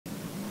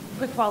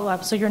Quick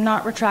follow-up. So you're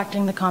not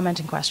retracting the comment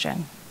in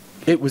question?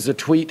 It was a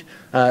tweet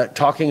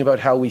talking about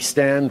how we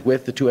stand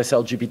with the 2S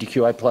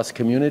LGBTQI plus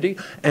community,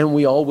 and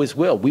we always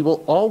will. We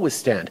will always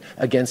stand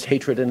against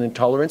hatred and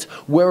intolerance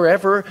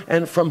wherever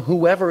and from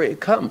whoever it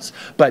comes.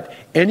 But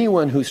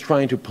anyone who's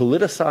trying to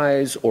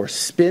politicize or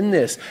spin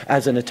this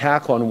as an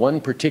attack on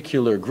one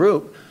particular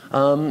group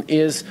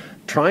is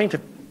trying to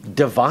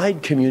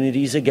divide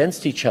communities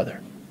against each other.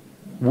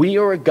 We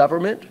are a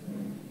government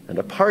and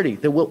a party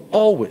that will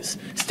always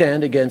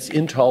stand against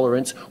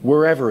intolerance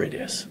wherever it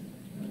is.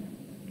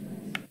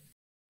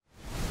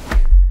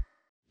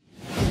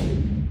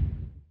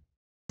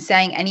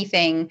 Saying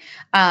anything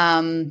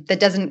that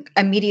doesn't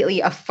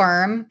immediately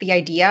affirm the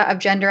idea of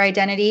gender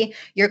identity,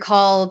 you're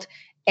called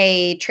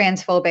a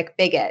transphobic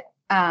bigot.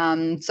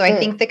 So I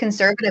think the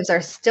conservatives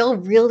are still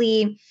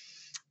really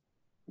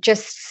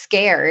just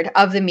scared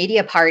of the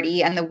media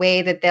party and the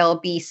way that they'll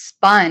be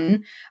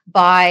spun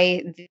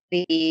by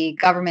the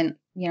government,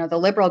 the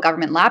liberal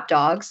government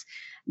lapdogs,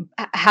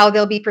 how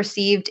they'll be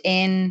perceived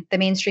in the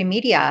mainstream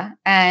media.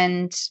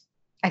 And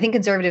I think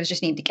conservatives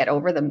just need to get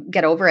over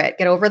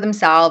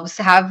themselves,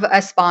 have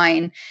a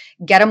spine,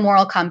 get a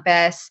moral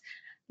compass,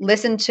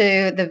 listen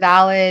to the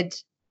valid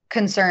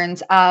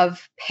concerns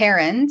of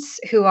parents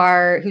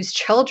whose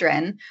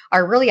children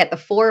are really at the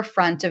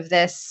forefront of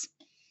this.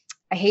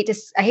 I hate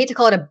to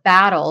call it a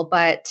battle,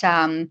 but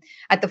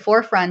at the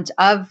forefront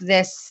of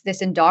this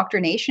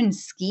indoctrination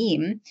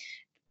scheme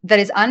that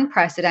is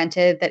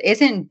unprecedented, that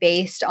isn't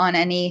based on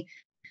any.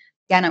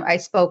 Again, I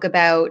spoke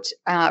about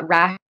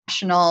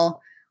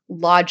rational,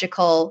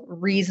 logical,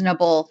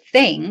 reasonable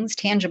things,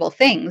 tangible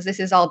things.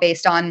 This is all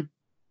based on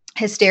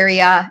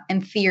hysteria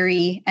and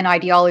theory and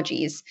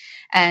ideologies.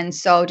 And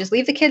so just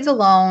leave the kids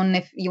alone.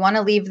 If you want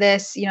to leave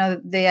this,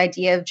 the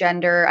idea of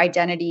gender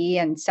identity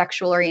and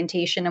sexual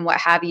orientation and what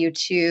have you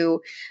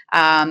to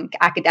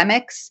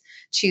academics,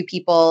 to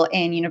people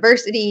in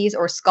universities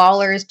or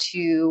scholars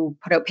to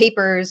put out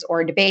papers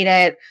or debate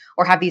it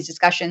or have these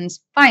discussions,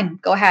 fine,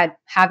 go ahead,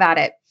 have at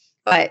it.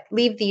 But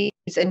leave these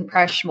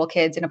impressionable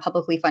kids in a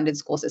publicly funded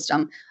school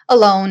system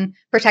alone,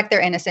 protect their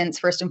innocence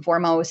first and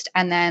foremost,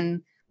 and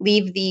then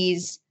leave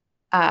these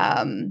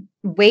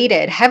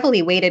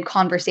heavily weighted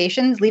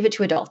conversations, leave it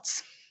to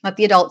adults. Let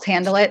the adults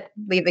handle it,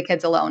 leave the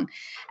kids alone.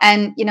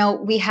 And,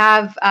 we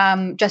have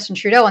Justin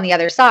Trudeau on the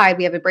other side.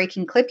 We have a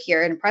breaking clip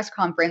here in a press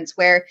conference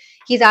where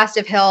he's asked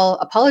if he'll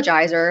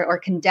apologize or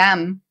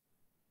condemn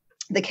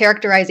the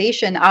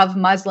characterization of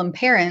Muslim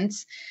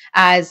parents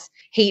as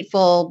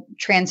hateful,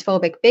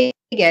 transphobic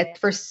bigots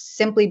for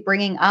simply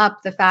bringing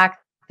up the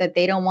fact that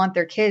they don't want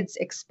their kids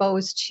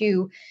exposed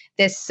to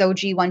this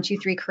SOGI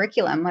 123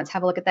 curriculum. Let's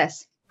have a look at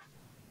this.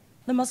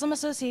 The Muslim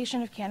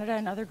Association of Canada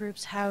and other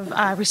groups have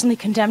recently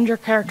condemned your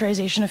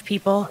characterization of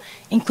people,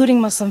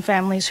 including Muslim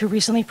families, who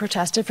recently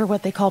protested for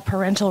what they call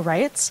parental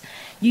rights.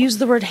 You use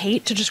the word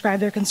hate to describe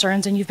their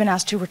concerns, and you've been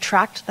asked to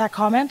retract that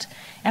comment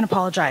and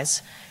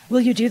apologize. Will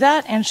you do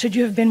that, and should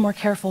you have been more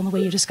careful in the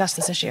way you discuss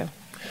this issue?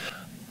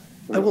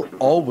 I will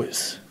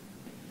always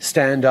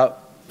stand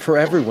up for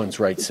everyone's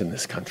rights in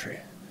this country.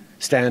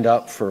 Stand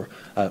up for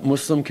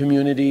Muslim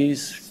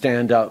communities,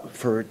 stand up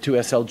for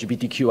 2S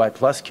LGBTQI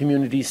plus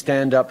communities,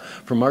 stand up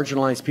for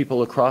marginalized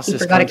people across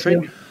this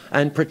country,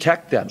 and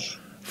protect them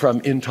from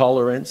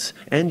intolerance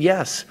and,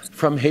 yes,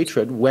 from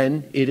hatred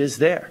when it is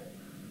there.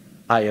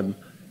 I am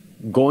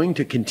going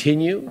to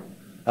continue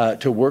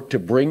to work to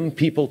bring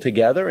people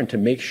together and to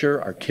make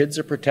sure our kids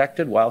are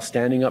protected while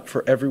standing up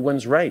for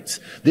everyone's rights.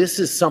 This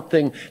is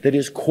something that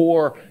is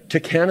core to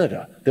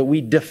Canada, that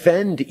we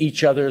defend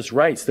each other's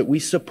rights, that we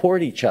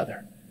support each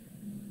other.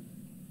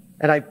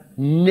 And I've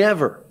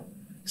never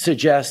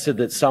suggested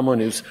that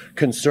someone who's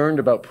concerned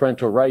about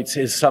parental rights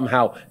is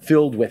somehow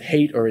filled with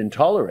hate or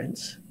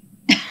intolerance.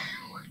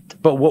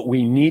 But what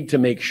we need to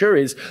make sure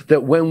is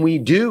that when we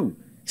do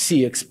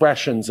see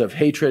expressions of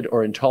hatred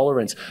or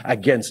intolerance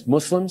against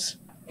Muslims,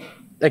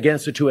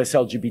 against the 2S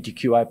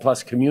LGBTQI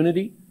plus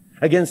community,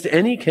 against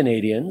any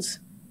Canadians,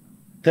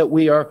 that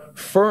we are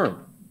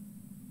firm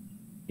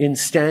in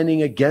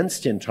standing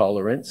against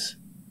intolerance,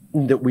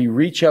 and that we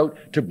reach out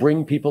to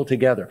bring people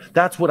together.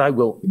 That's what I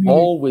will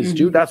always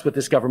do. That's what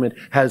this government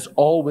has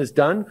always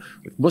done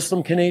with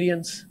Muslim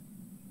Canadians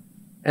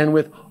and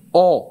with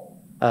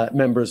all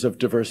members of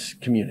diverse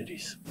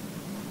communities.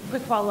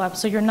 Quick follow-up.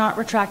 So you're not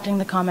retracting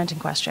the comment in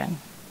question?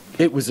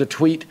 It was a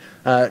tweet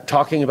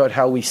talking about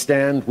how we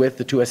stand with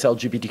the 2S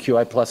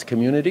LGBTQI plus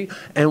community,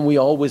 and we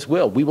always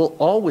will. We will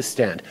always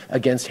stand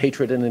against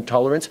hatred and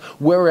intolerance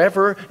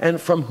wherever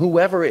and from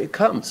whoever it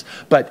comes.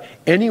 But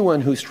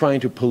anyone who's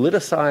trying to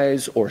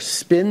politicize or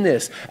spin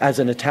this as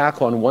an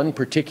attack on one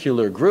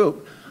particular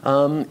group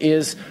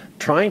is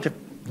trying to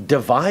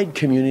divide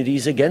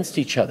communities against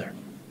each other.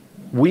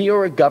 We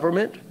are a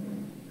government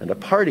and a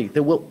party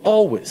that will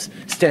always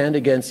stand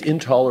against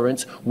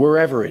intolerance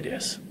wherever it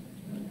is.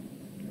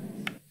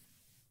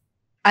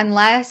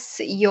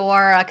 Unless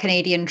you're a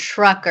Canadian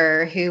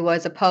trucker who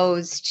was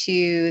opposed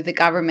to the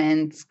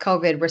government's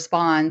COVID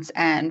response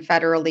and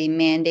federally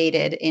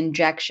mandated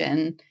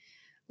injection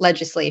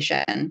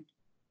legislation,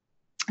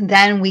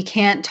 then we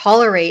can't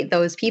tolerate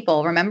those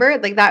people. Remember,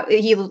 like that,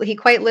 he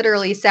quite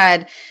literally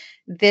said,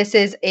 this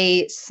is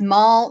a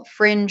small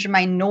fringe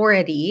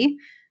minority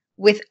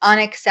with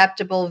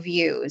unacceptable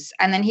views.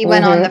 And then he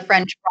went on the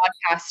French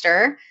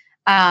broadcaster,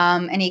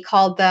 and he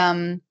called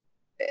them,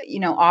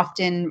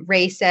 often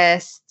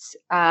racists,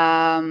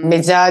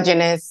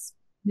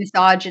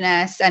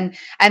 misogynist, and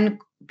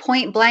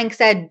point blank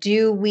said,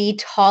 do we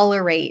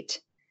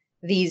tolerate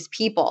these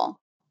people?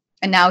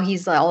 And now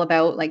he's all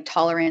about like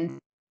tolerance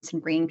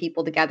and bringing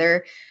people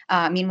together.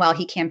 Meanwhile,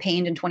 he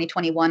campaigned in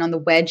 2021 on the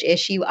wedge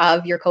issue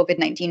of your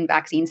COVID-19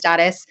 vaccine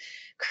status,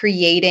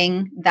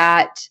 creating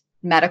that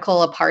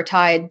medical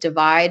apartheid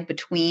divide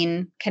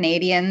between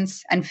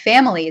Canadians and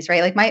families,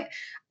 right? Like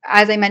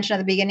as I mentioned at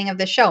the beginning of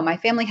the show, my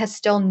family has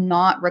still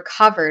not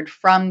recovered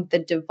from the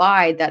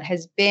divide that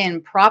has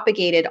been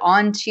propagated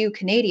onto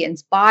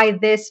Canadians by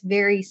this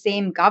very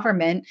same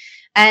government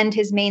and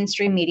his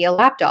mainstream media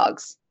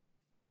lapdogs.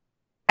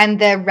 And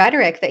the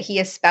rhetoric that he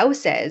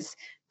espouses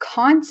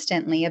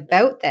constantly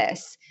about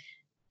this,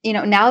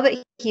 now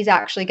that he's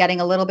actually getting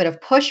a little bit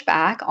of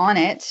pushback on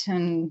it,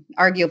 and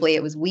arguably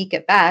it was weak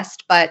at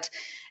best, but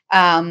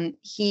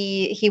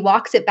he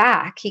walks it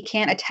back. He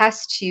can't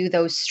attest to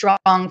those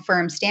strong,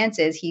 firm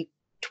stances he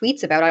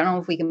tweets about. I don't know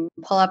if we can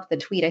pull up the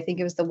tweet. I think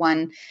it was the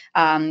one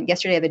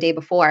yesterday or the day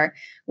before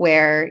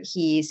where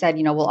he said,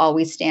 we'll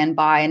always stand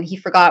by. And he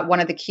forgot one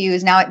of the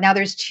Qs. Now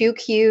there's two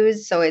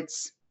Qs, so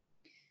it's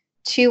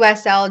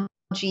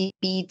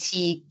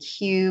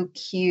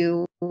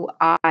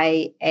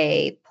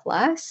 2SLGBTQQIA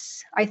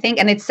plus, I think.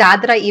 And it's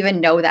sad that I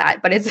even know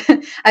that, but it's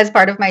as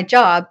part of my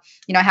job,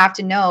 I have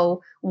to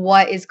know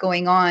what is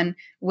going on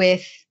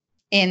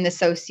in the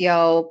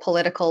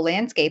socio-political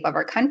landscape of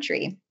our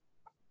country.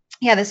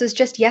 Yeah, this was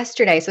just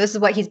yesterday. So this is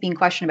what he's being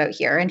questioned about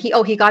here. And he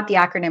got the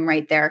acronym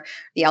right there,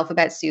 the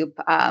alphabet soup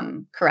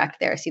correct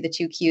there. See the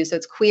two Qs. So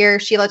it's queer.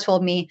 Sheila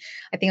told me,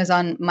 I think it was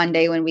on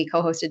Monday when we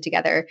co-hosted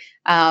together,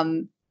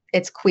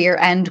 it's queer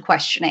and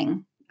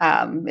questioning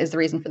is the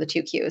reason for the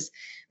two Qs.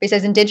 But he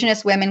says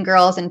Indigenous women,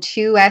 girls, and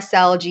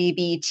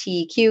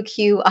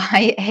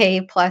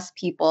 2SLGBTQQIA plus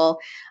people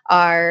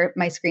are,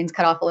 my screen's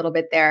cut off a little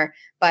bit there,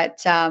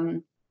 but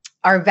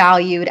are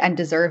valued and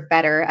deserve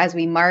better as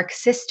we mark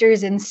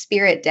Sisters in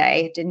Spirit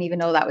Day. Didn't even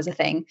know that was a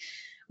thing.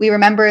 We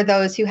remember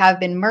those who have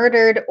been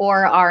murdered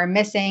or are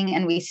missing,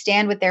 and we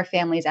stand with their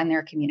families and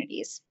their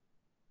communities.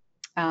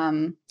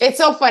 It's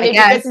so funny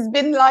because he's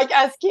been like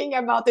asking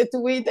about the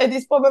tweet, and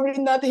it's probably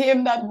not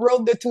him that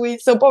wrote the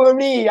tweet. So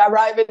probably he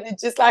arrived and it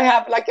just like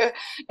have like a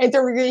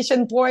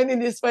interrogation point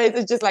in his face.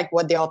 It's just like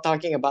what they all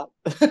talking about.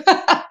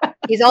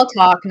 He's all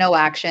talk, no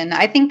action.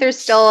 I think there's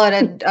still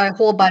a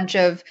whole bunch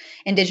of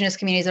Indigenous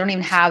communities that don't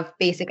even have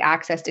basic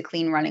access to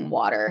clean running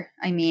water.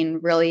 I mean,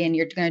 really, and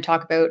you're going to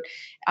talk about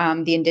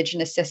the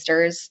Indigenous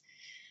sisters.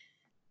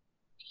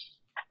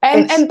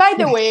 And by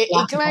the way,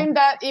 he claimed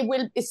that it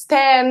will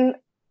stand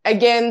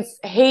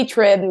against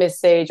hatred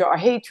message or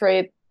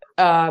hatred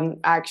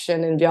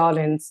action and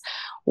violence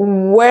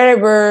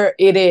wherever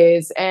it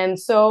is. And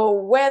so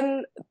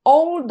when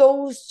all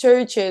those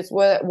churches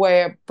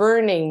were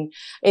burning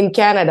in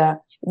Canada,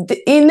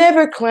 he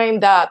never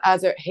claimed that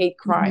as a hate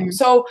crime.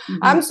 So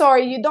I'm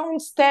sorry, you don't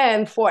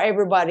stand for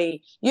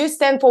everybody. You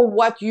stand for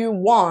what you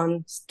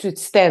want to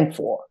stand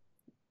for.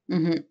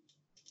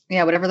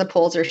 Yeah, whatever the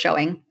polls are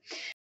showing.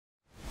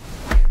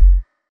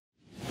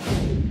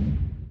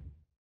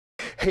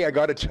 Hey, I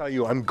got to tell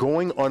you, I'm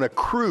going on a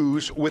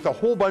cruise with a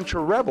whole bunch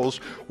of rebels.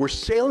 We're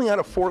sailing out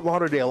of Fort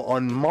Lauderdale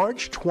on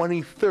March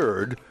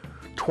 23rd,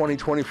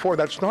 2024.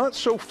 That's not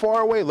so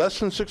far away, less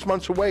than 6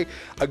 months away.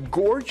 A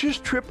gorgeous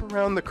trip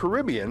around the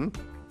Caribbean.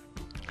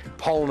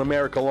 Holland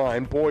America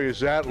Line, boy,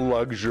 is that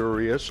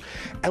luxurious.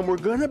 And we're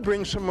going to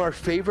bring some of our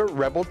favorite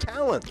rebel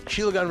talent.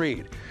 Sheila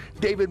Gunn-Reid,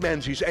 David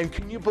Menzies, and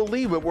can you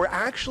believe it? We're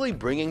actually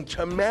bringing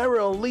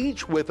Tamara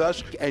Leach with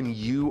us, and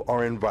you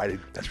are invited.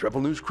 That's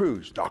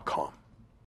rebelnewscruise.com.